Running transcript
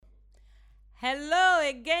Hello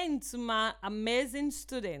again to my amazing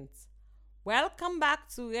students. Welcome back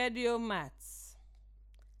to Radio Maths.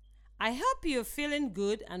 I hope you're feeling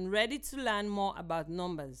good and ready to learn more about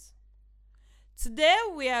numbers. Today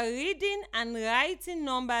we are reading and writing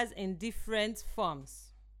numbers in different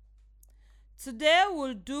forms. Today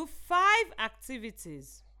we'll do 5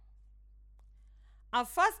 activities. Our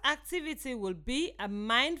first activity will be a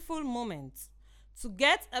mindful moment to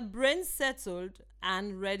get a brain settled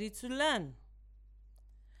and ready to learn.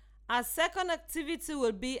 Our second activity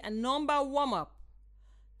will be a number warm-up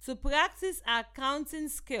to practice our counting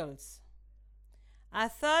skills. Our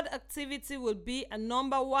third activity will be a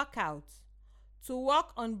number workout to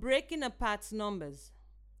work on breaking apart numbers.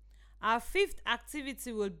 Our fifth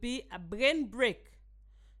activity will be a brain break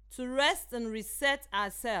to rest and reset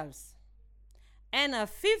ourselves. And our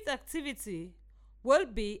fifth activity will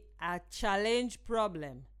be a challenge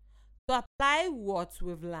problem to apply what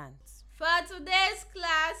we've learned. For today's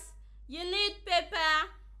class, you need paper,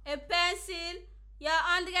 a pencil, your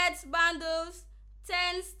hundreds bundles,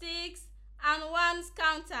 10 sticks, and ones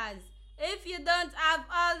counters. If you don't have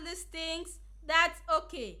all these things, that's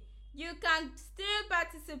okay. You can still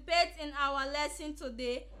participate in our lesson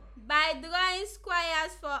today by drawing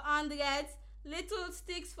squares for hundreds, little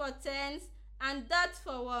sticks for tens, and dots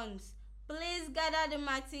for ones. Please gather the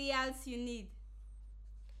materials you need.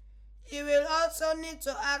 You will also need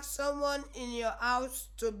to ask someone in your house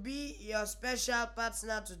to be your special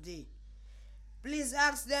partner today. Please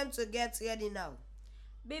ask them to get ready now.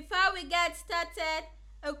 Before we get started,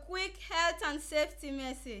 a quick health and safety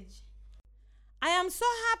message. I am so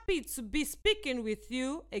happy to be speaking with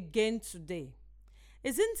you again today.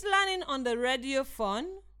 Isn't learning on the radio fun?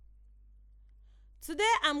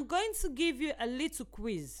 Today I'm going to give you a little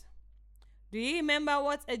quiz. Do you remember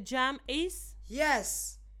what a germ is?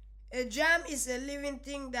 Yes, a germ is a living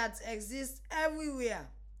thing that exists everywhere.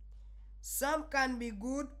 Some can be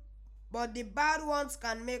good, but the bad ones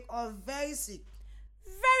can make us very sick.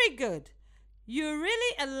 Very good. You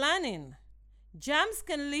really are learning. Germs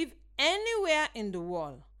can live anywhere in the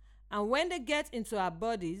world, and when they get into our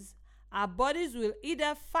bodies will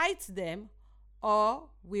either fight them or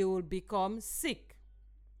we will become sick.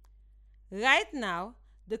 Right now,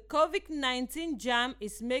 the COVID-19 germ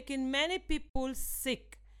is making many people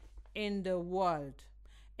sick in the world,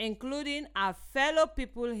 including our fellow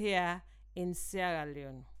people here in Sierra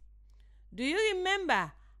Leone. Do you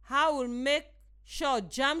remember how we'll make sure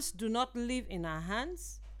germs do not live in our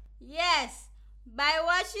hands? Yes, by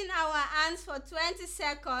washing our hands for 20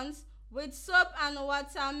 seconds with soap and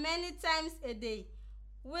water many times a day.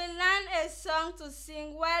 We learn a song to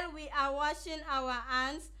sing while we are washing our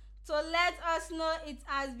hands to let us know it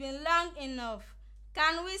has been long enough.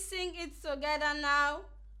 Can we sing it together now?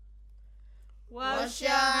 Wash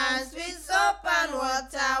your hands with soap and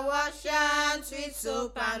water. Wash your hands with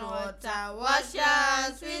soap and water. Wash your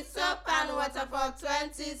hands with soap and water for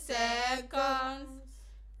 20 seconds.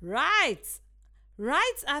 Right.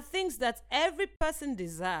 Rights are things that every person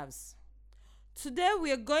deserves. Today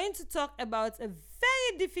we are going to talk about a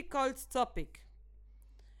very difficult topic.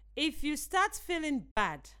 If you start feeling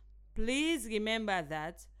bad, please remember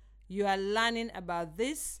that you are learning about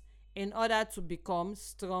this in order to become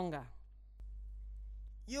stronger.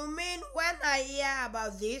 You mean when I hear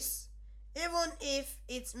about this, even if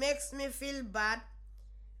it makes me feel bad,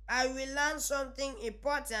 I will learn something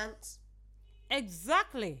important?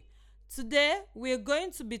 Exactly. Today we are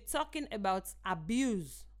going to be talking about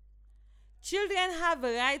abuse. Children have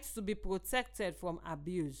a right to be protected from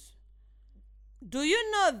abuse. Do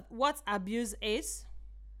you know what abuse is?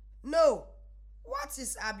 No. What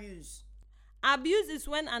is abuse? Abuse is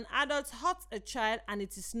when an adult hurts a child and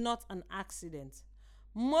it is not an accident.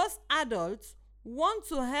 Most adults want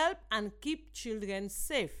to help and keep children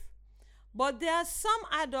safe, but there are some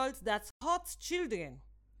adults that hurt children.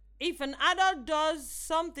 If an adult does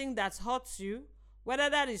something that hurts you, whether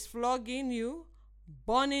that is flogging you,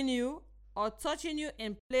 burning you, or touching you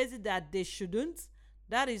in places that they shouldn't,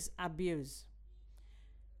 that is abuse.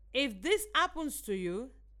 If this happens to you,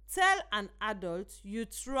 tell an adult you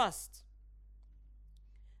trust.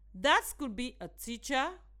 That could be a teacher,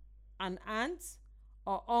 an aunt,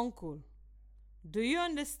 or uncle. Do you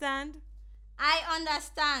understand? I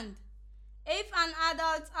understand. If an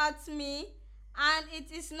adult hurts me and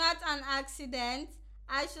it is not an accident,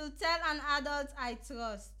 I should tell an adult I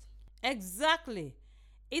trust. Exactly.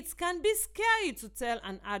 It can be scary to tell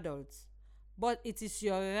an adult, but it is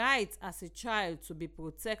your right as a child to be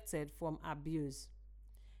protected from abuse.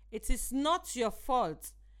 It is not your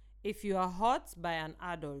fault if you are hurt by an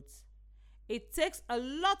adult. It takes a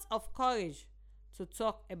lot of courage to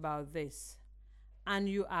talk about this. and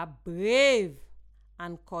you are brave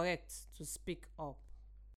and correct to speak up.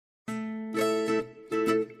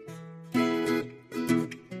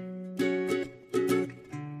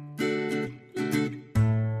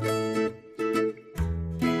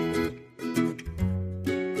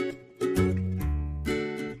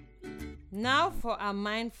 Now for our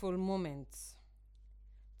mindful moments.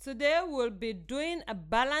 Today we'll be doing a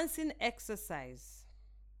balancing exercise.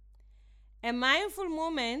 A mindful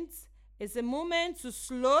moment is a moment to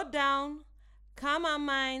slow down, calm our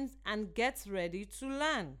minds, and get ready to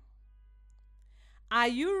learn. Are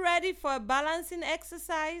you ready for a balancing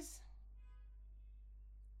exercise?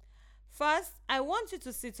 First, I want you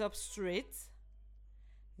to sit up straight,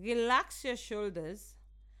 relax your shoulders,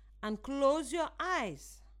 and close your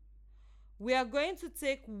eyes. We are going to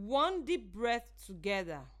take one deep breath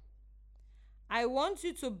together. I want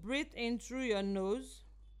you to breathe in through your nose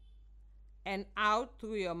and out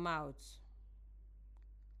through your mouth.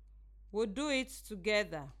 We'll do it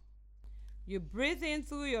together. You breathe in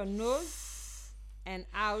through your nose and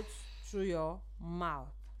out through your mouth.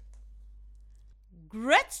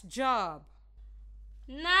 Great job!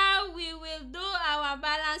 Now we will do our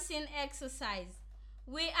balancing exercise.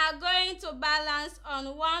 We are going to balance on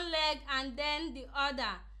one leg and then the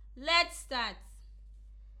other. Let's start.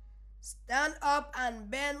 Stand up and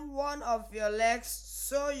bend one of your legs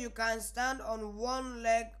so you can stand on one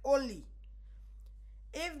leg only.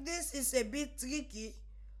 If this is a bit tricky,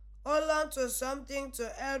 hold on to something to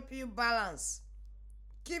help you balance.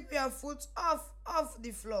 Keep your foot off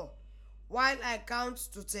the floor while I count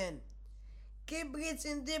to 10. Keep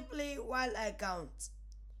breathing deeply while I count.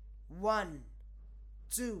 1,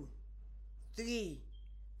 2, 3,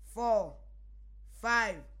 4,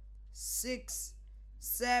 5, 6,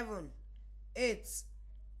 7, 8,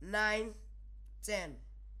 9, 10.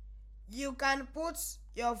 You can put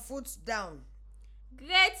your foot down.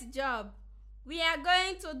 Great job! We are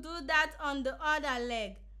going to do that on the other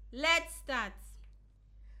leg. Let's start.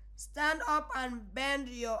 Stand up and bend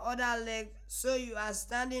your other leg so you are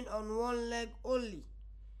standing on one leg only.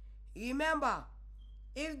 Remember,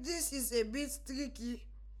 if this is a bit tricky,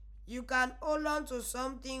 you can hold on to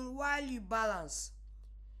something while you balance.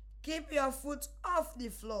 Keep your foot off the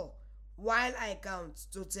floor while I count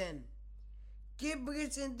to 10. Keep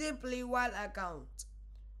breathing deeply while I count.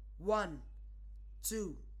 1,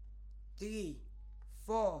 2, 3,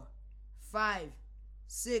 4, 5,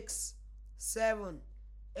 6, 7,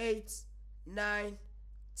 8, 9,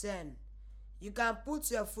 10. You can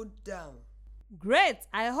put your foot down. Great!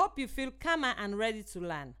 I hope you feel calmer and ready to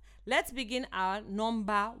learn. Let's begin our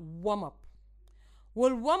number warm-up.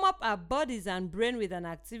 We'll warm up our bodies and brain with an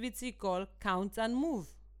activity called Count and Move.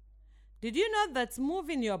 Did you know that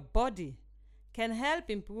moving your body can help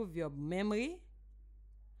improve your memory?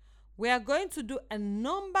 We are going to do a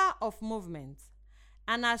number of movements,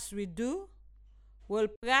 and as we do, we'll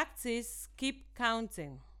practice keep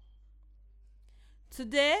counting.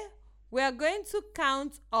 Today, we are going to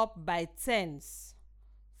count up by tens,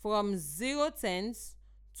 from 0 tens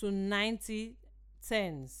to 90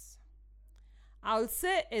 tens. I'll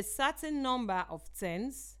say a certain number of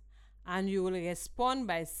tens, and you will respond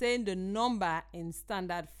by saying the number in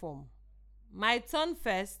standard form. My turn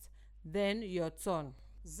first, then your turn.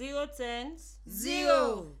 0 tens,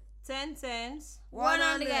 0, 10 tens,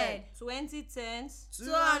 100, 20 tens,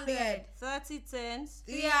 200, 30 tens,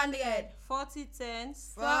 300, 40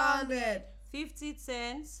 tens, 400, 50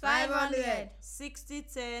 tens, 500, 60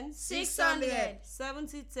 tens, 600,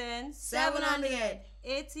 70 tens, 700,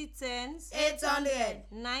 80 tens, 800,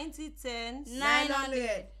 90 tens.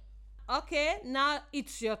 900. Okay, now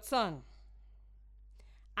it's your turn.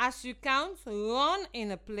 As you count, run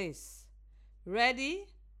in a place. Ready?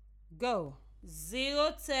 Go.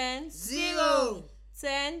 0 tens, 0,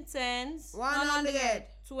 10 tens, 100,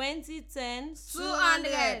 20 tens,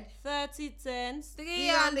 200, 30 tens,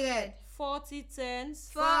 300, 40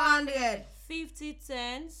 tens, 400, 50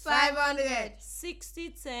 tens, 500, 60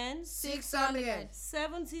 tens, 600,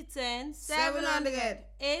 70 tens, 700,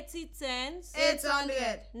 80 tens,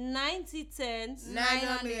 800, 90 tens.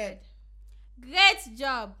 900. Great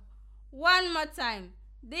job! One more time.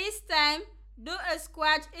 This time, do a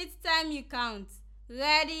scratch each time you count.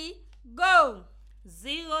 Ready? Go!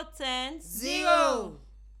 0 tens, 0,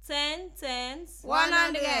 10 tens,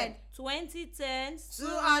 100, 20 tens,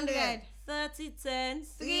 200, 30 tens,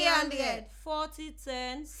 300, 40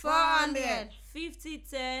 tens, 400, 50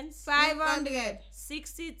 tens, 500,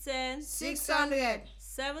 60 tens, 600,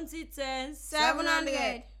 70 tens,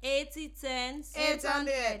 700, 80 tens,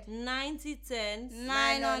 800, 90 tens.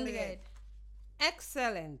 900.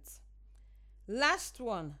 Excellent. Last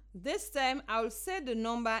one. This time I'll say the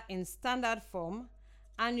number in standard form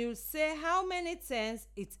and you'll say how many tens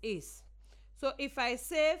it is. So if I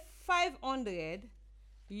say 500,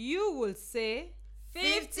 you will say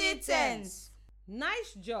 50 tens.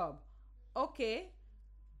 Nice job. Okay,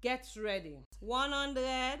 get ready.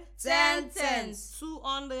 100, 10 tens.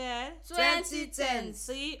 200, 20 tens.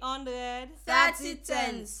 300, 30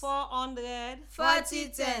 tens. 400, 40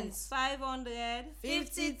 tens. 500,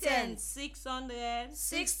 50 tens. 600,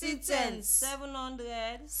 60 tens.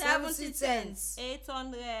 700, 70 tens.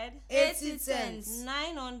 800, 80 tens.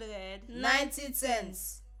 900. 90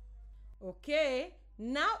 tens. Okay,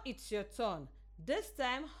 now it's your turn. This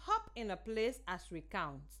time, hop in a place as we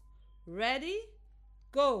count. Ready?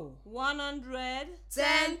 Go. 100,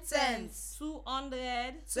 10 tens.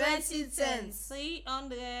 200, 20 tens.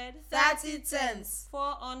 300, 30 tens.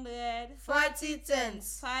 400, 40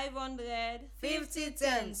 tens. 500, 50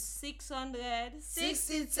 tens. 600,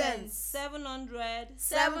 60 tens. 700,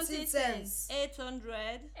 70 tens.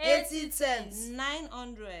 800, 80 tens.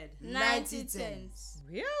 900. 90 tens.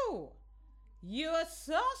 Phew! You're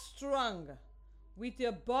so strong. With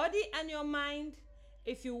your body and your mind,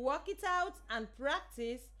 if you work it out and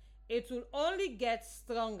practice, it will only get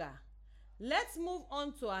stronger. Let's move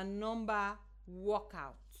on to a number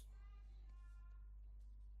workout.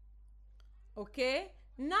 Okay,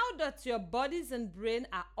 now that your bodies and brain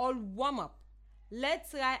are all warm up,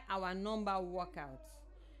 let's try our number workout.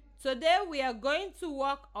 Today we are going to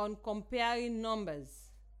work on comparing numbers.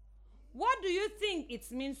 What do you think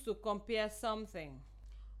it means to compare something?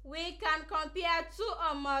 We can compare two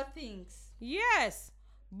or more things. Yes,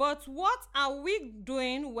 but what are we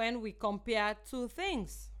doing when we compare two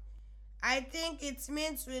things? I think it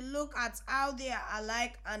means we look at how they are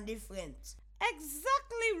alike and different.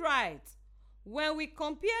 Exactly right. When we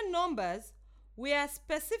compare numbers, we are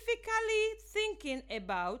specifically thinking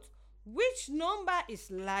about which number is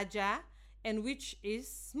larger and which is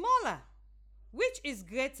smaller. Which is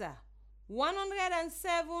greater,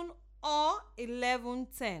 107 or 11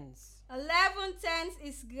 tens? 11 tens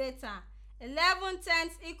is greater. 11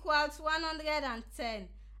 tens equals 110.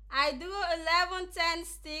 I drew 11 10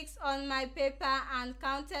 sticks on my paper and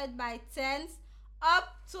counted by tens up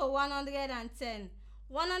to 110.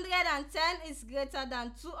 110 is greater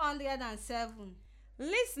than 207.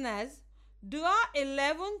 Listeners, draw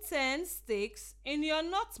 11 10 sticks in your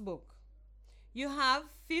notebook. You have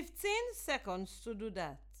 15 seconds to do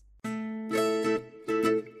that.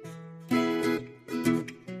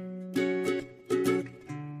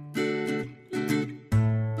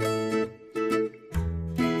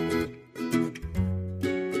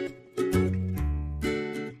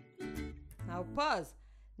 Now pause.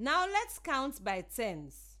 Now let's count by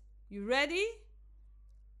tens. You ready?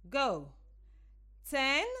 Go.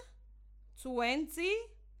 10, 20,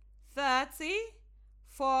 30,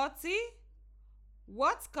 40.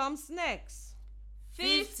 What comes next?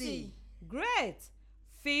 50. Great.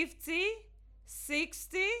 50,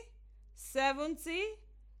 60, 70,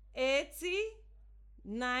 80,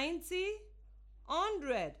 90,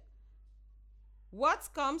 100. What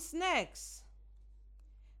comes next?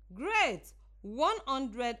 Great.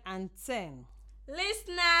 110.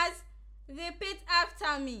 Listeners, repeat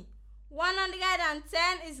after me.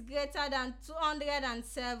 110 is greater than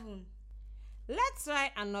 207. Let's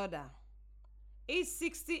try another. Is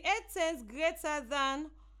 68 tens greater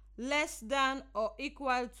than, less than, or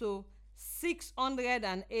equal to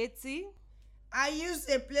 680? I used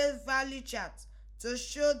a place value chart to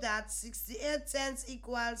show that 68 tens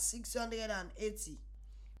equals 680.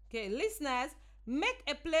 Okay, listeners, make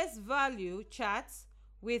a place value chart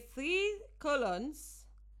with 3 columns.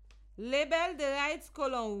 Label the right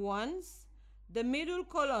column ones, the middle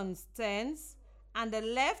columns tens, and the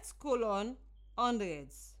left column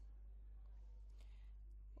hundreds.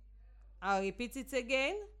 I'll repeat it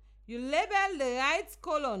again. You label the right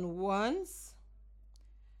column ones,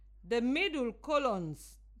 the middle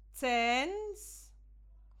columns tens,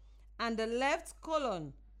 and the left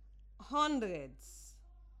column hundreds.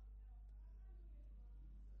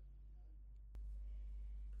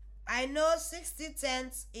 I know 60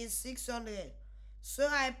 tens is 600, so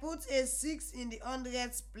I put a 6 in the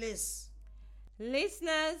hundreds place.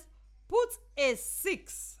 Listeners, put a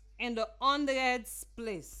 6 in the hundreds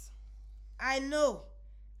place. I know.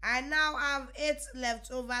 I now have 8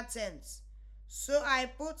 leftover tens, so I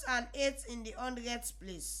put an 8 in the hundreds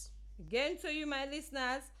place. Again to you, my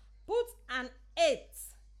listeners, put an 8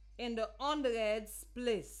 in the hundreds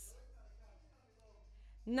place.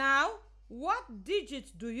 Now, what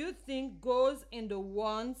digit do you think goes in the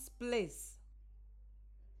ones place?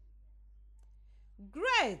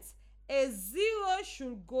 Great! a 0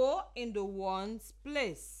 should go in the ones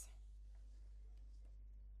place.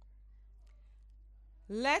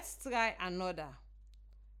 Let's try another.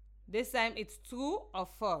 This time it's true or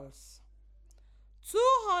false.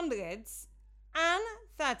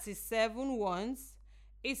 237 ones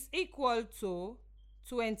is equal to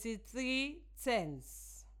 23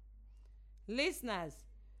 tens. Listeners,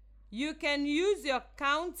 you can use your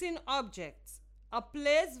counting objects, a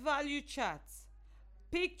place value chart,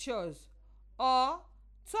 pictures, or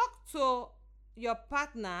talk to your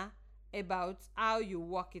partner about how you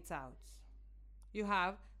work it out. You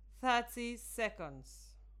have 30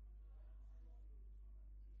 seconds.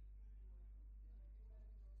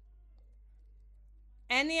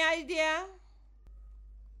 Any idea?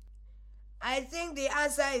 I think the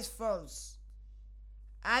answer is false.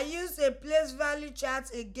 I used a place value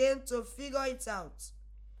chart again to figure it out.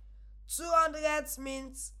 200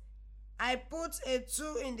 means I put a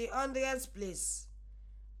 2 in the hundredths place.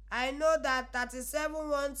 I know that 37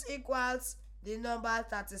 ones equals the number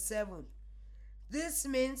 37. This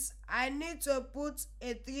means I need to put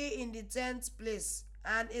a 3 in the tenths place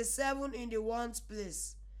and a 7 in the ones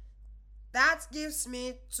place. That gives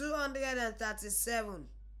me 237.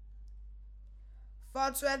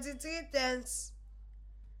 For 23 tenths,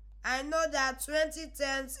 I know that 20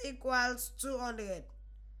 tenths equals 200.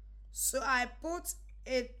 So I put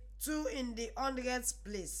a 2 in the hundredths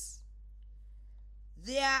place.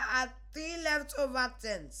 There are 3 leftover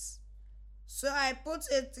tenths. So I put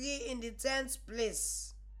a 3 in the tenths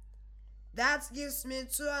place. That gives me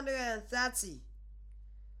 230.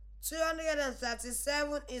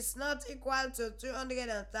 237 is not equal to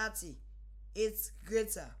 230. It's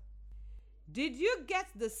greater. Did you get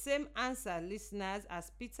the same answer, listeners,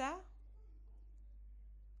 as Peter?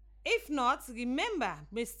 If not, remember,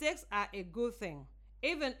 mistakes are a good thing,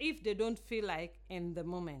 even if they don't feel like in the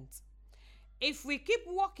moment. If we keep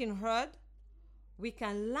working hard, we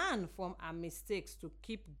can learn from our mistakes to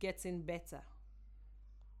keep getting better.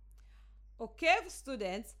 Okay,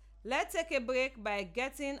 students, let's take a break by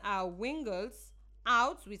getting our wingles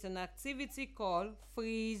out with an activity called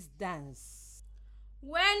freeze dance.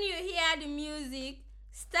 When you hear the music,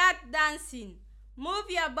 start dancing. Move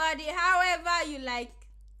your body however you like.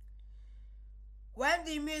 When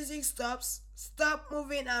the music stops, stop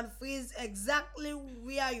moving and freeze exactly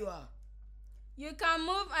where you are. You can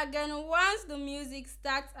move again once the music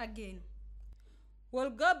starts again. We'll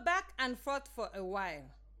go back and forth for a while.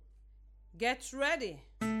 Get ready.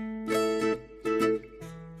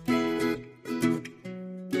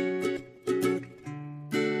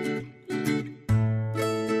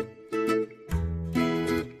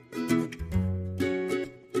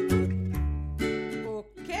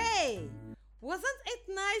 Okay, wasn't it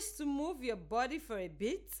nice to move your body for a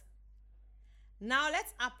bit? Now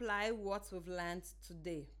let's apply what we've learned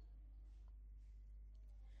today.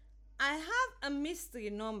 I have a mystery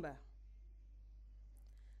number.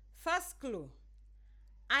 First clue,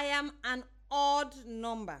 I am an odd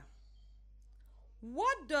number.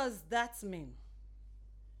 What does that mean?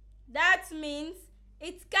 That means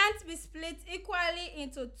it can't be split equally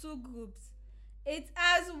into two groups. It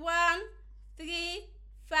has 1, 3,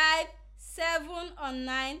 5, 7 or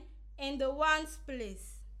 9 in the ones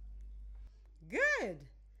place. Good.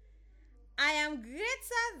 I am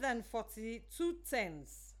greater than 42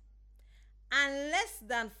 tens and less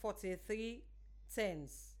than 43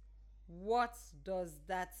 tens. What does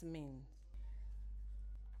that mean?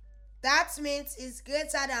 That means it's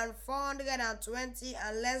greater than 420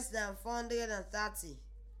 and less than 430.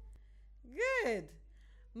 Good.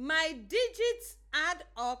 My digits add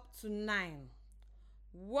up to 9.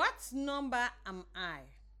 What number am I?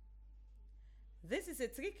 This is a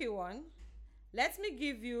tricky one. Let me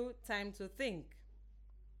give you time to think.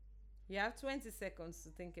 You have 20 seconds to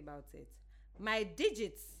think about it. My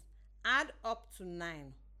digits add up to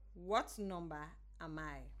 9. What number am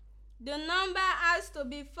I? The number has to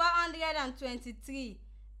be 423.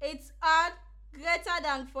 It's odd, greater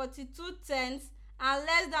than 42 tenths and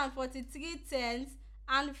less than 43 tenths,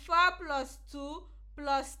 and 4 plus 2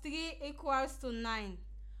 plus 3 equals to 9.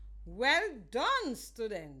 Well done,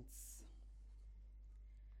 students.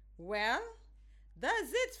 Well,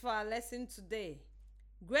 that's it for our lesson today.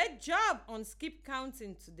 Great job on skip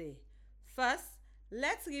counting today. First,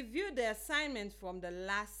 let's review the assignment from the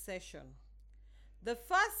last session. The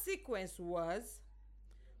first sequence was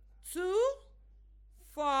 2,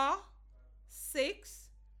 4, 6,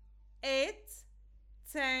 8,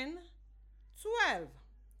 10, 12.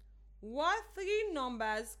 What 3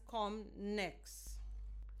 numbers come next?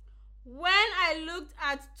 When I looked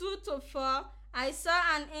at 2 to 4, I saw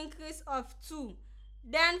an increase of 2.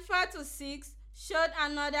 Then 4 to 6 showed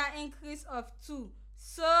another increase of 2.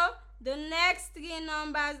 So the next three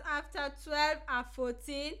numbers after 12 are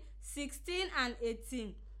 14, 16 and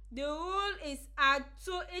 18. The rule is add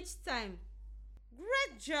 2 each time.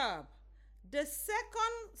 Great job! The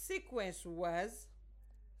second sequence was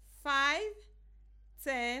 5,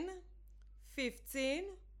 10, 15,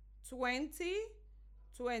 20,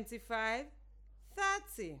 25,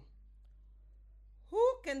 30. Who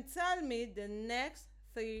can tell me the next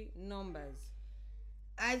three numbers?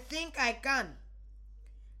 I think I can.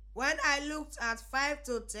 When I looked at 5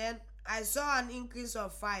 to 10, I saw an increase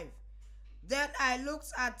of 5. Then I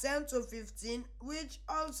looked at 10 to 15, which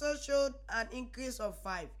also showed an increase of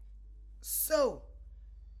 5. So,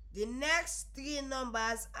 the next three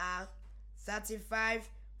numbers are 35,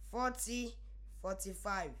 40,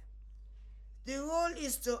 45. The rule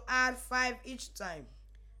is to add 5 each time.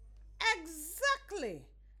 Exactly!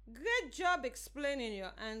 Great job explaining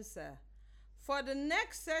your answer. For the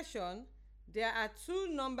next session, there are 2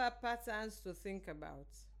 number patterns to think about.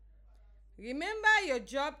 Remember, your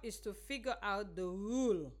job is to figure out the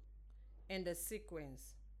rule and the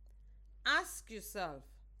sequence. Ask yourself,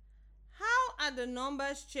 how are the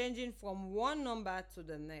numbers changing from one number to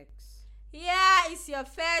the next? Here is your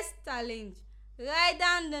first challenge. Write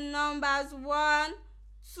down the numbers 1,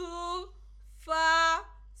 2, 4,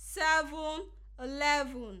 7,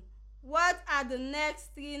 11. What are the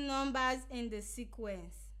next three numbers in the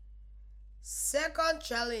sequence? Second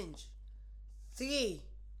challenge: 3,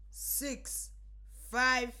 6,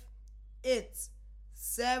 5, 8,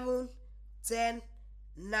 7, 10,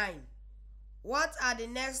 9. What are the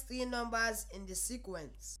next three numbers in the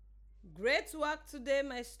sequence? Great work today,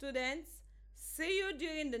 my students. See you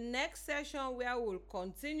during the next session where we'll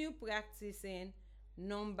continue practicing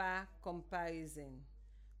number comparison.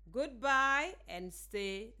 Goodbye and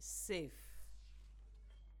stay safe.